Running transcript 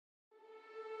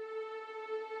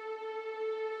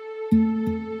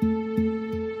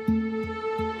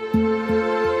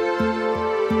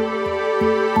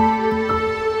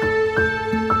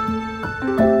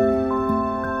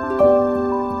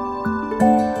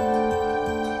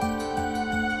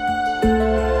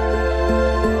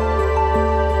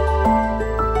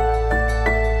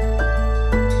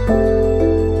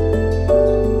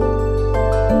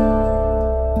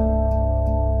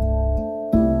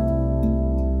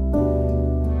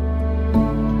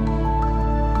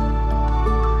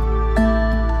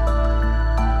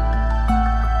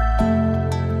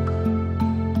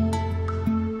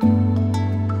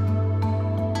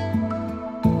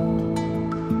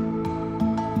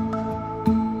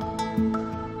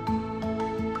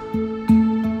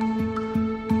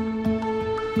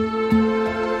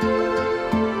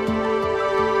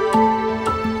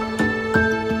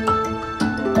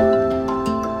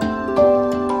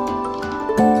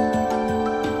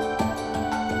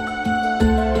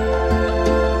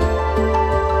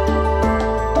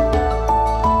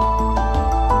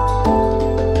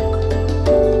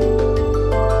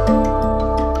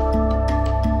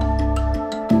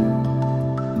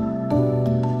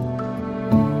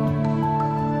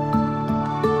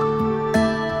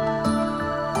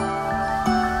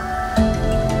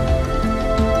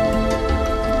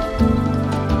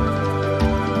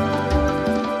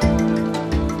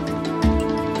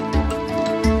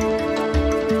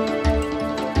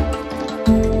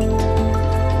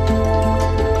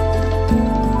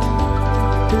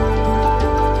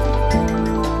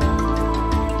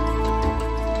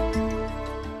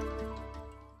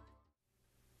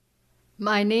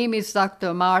My name is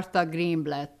Dr. Marta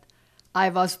Greenblatt. I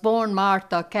was born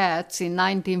Marta Katz in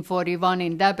 1941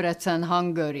 in Debrecen,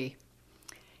 Hungary.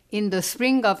 In the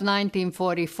spring of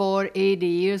 1944, 80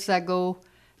 years ago,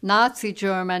 Nazi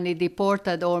Germany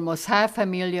deported almost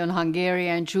 500,000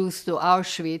 Hungarian Jews to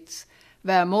Auschwitz,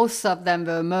 where most of them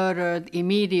were murdered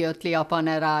immediately upon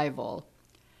arrival.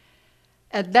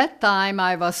 At that time,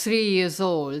 I was 3 years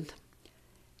old,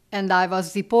 and I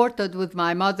was deported with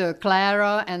my mother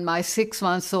Clara and my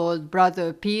 6-month-old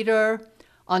brother Peter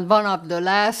on one of the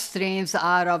last trains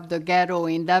out of the ghetto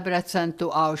in Debrecen to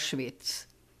Auschwitz.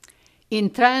 In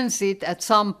transit, at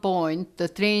some point, the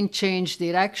train changed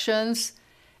directions,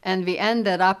 and we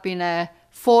ended up in a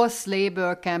forced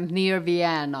labor camp near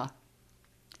Vienna.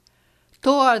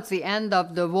 Towards the end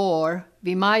of the war,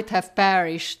 we might have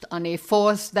perished on a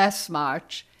forced death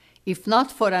march, if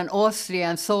not for an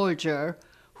Austrian soldier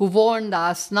who warned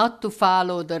us not to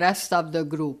follow the rest of the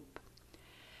group.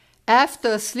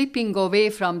 After slipping away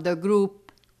from the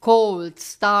group, cold,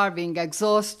 starving,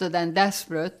 exhausted, and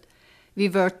desperate, we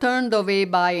were turned away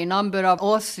by a number of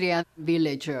Austrian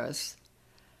villagers.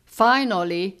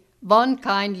 Finally, one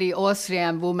kindly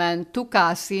Austrian woman took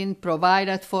us in,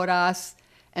 provided for us,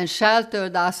 and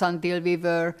sheltered us until we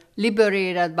were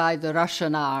liberated by the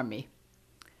Russian army.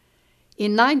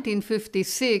 In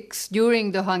 1956,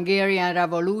 during the Hungarian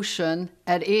Revolution,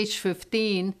 at age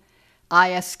 15,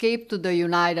 I escaped to the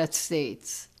United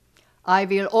States. I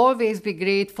will always be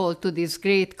grateful to this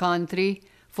great country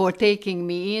for taking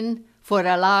me in, for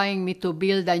allowing me to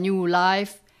build a new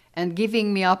life, and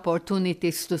giving me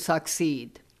opportunities to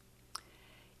succeed.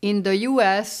 In the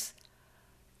US,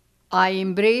 I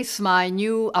embraced my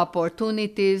new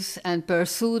opportunities and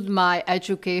pursued my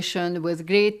education with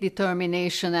great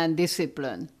determination and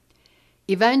discipline.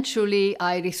 Eventually,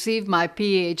 I received my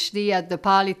PhD at the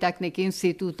Polytechnic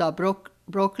Institute of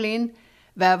Brooklyn,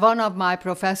 where one of my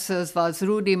professors was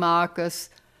Rudy Marcus,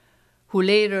 who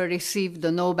later received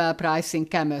the Nobel Prize in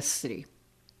Chemistry.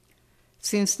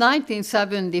 Since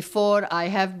 1974, I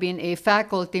have been a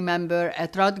faculty member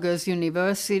at Rutgers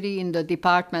University in the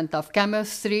Department of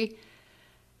Chemistry.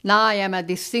 Now I am a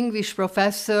distinguished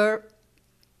professor,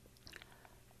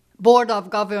 Board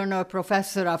of Governor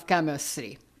Professor of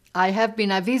Chemistry. I have been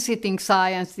a visiting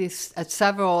scientist at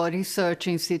several research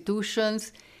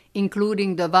institutions,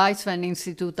 including the Weizmann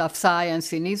Institute of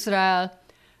Science in Israel,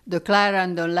 the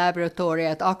Clarendon Laboratory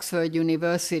at Oxford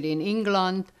University in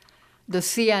England, the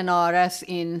CNRS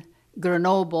in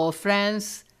Grenoble,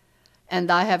 France, and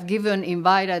I have given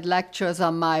invited lectures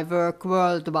on my work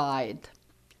worldwide.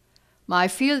 My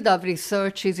field of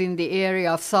research is in the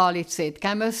area of solid-state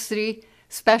chemistry,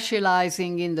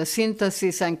 specializing in the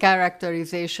synthesis and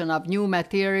characterization of new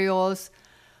materials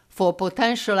for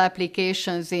potential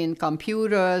applications in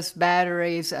computers,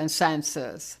 batteries, and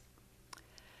sensors.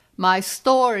 My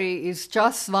story is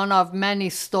just one of many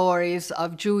stories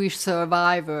of Jewish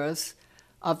survivors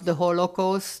of the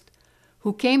Holocaust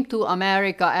who came to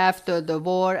America after the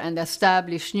war and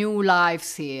established new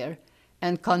lives here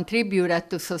and contributed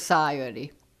to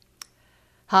society.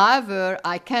 However,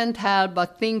 I can't help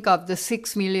but think of the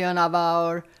 6 million of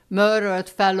our murdered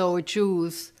fellow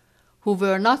Jews who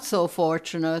were not so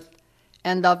fortunate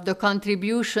and of the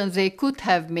contributions they could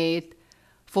have made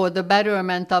for the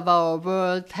betterment of our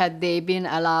world had they been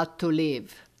allowed to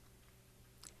live.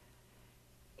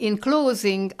 In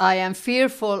closing, I am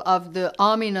fearful of the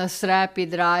ominous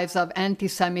rapid rise of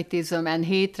antisemitism and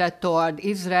hatred toward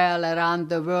Israel around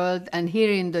the world and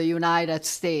here in the United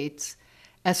States,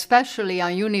 especially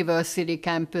on university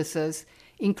campuses,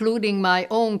 including my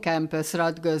own campus,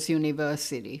 Rutgers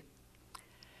University.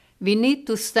 We need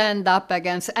to stand up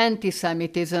against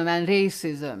antisemitism and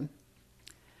racism.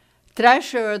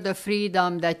 Treasure the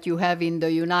freedom that you have in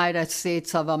the United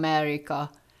States of America.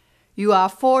 You are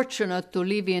fortunate to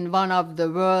live in one of the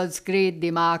world's great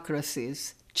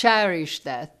democracies. Cherish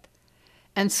that.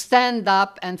 And stand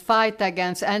up and fight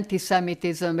against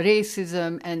antisemitism,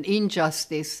 racism, and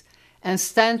injustice, and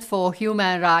stand for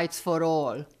human rights for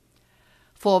all.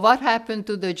 For what happened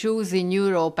to the Jews in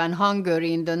Europe and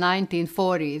Hungary in the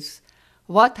 1940s,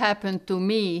 what happened to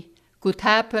me could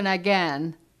happen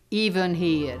again, even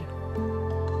here.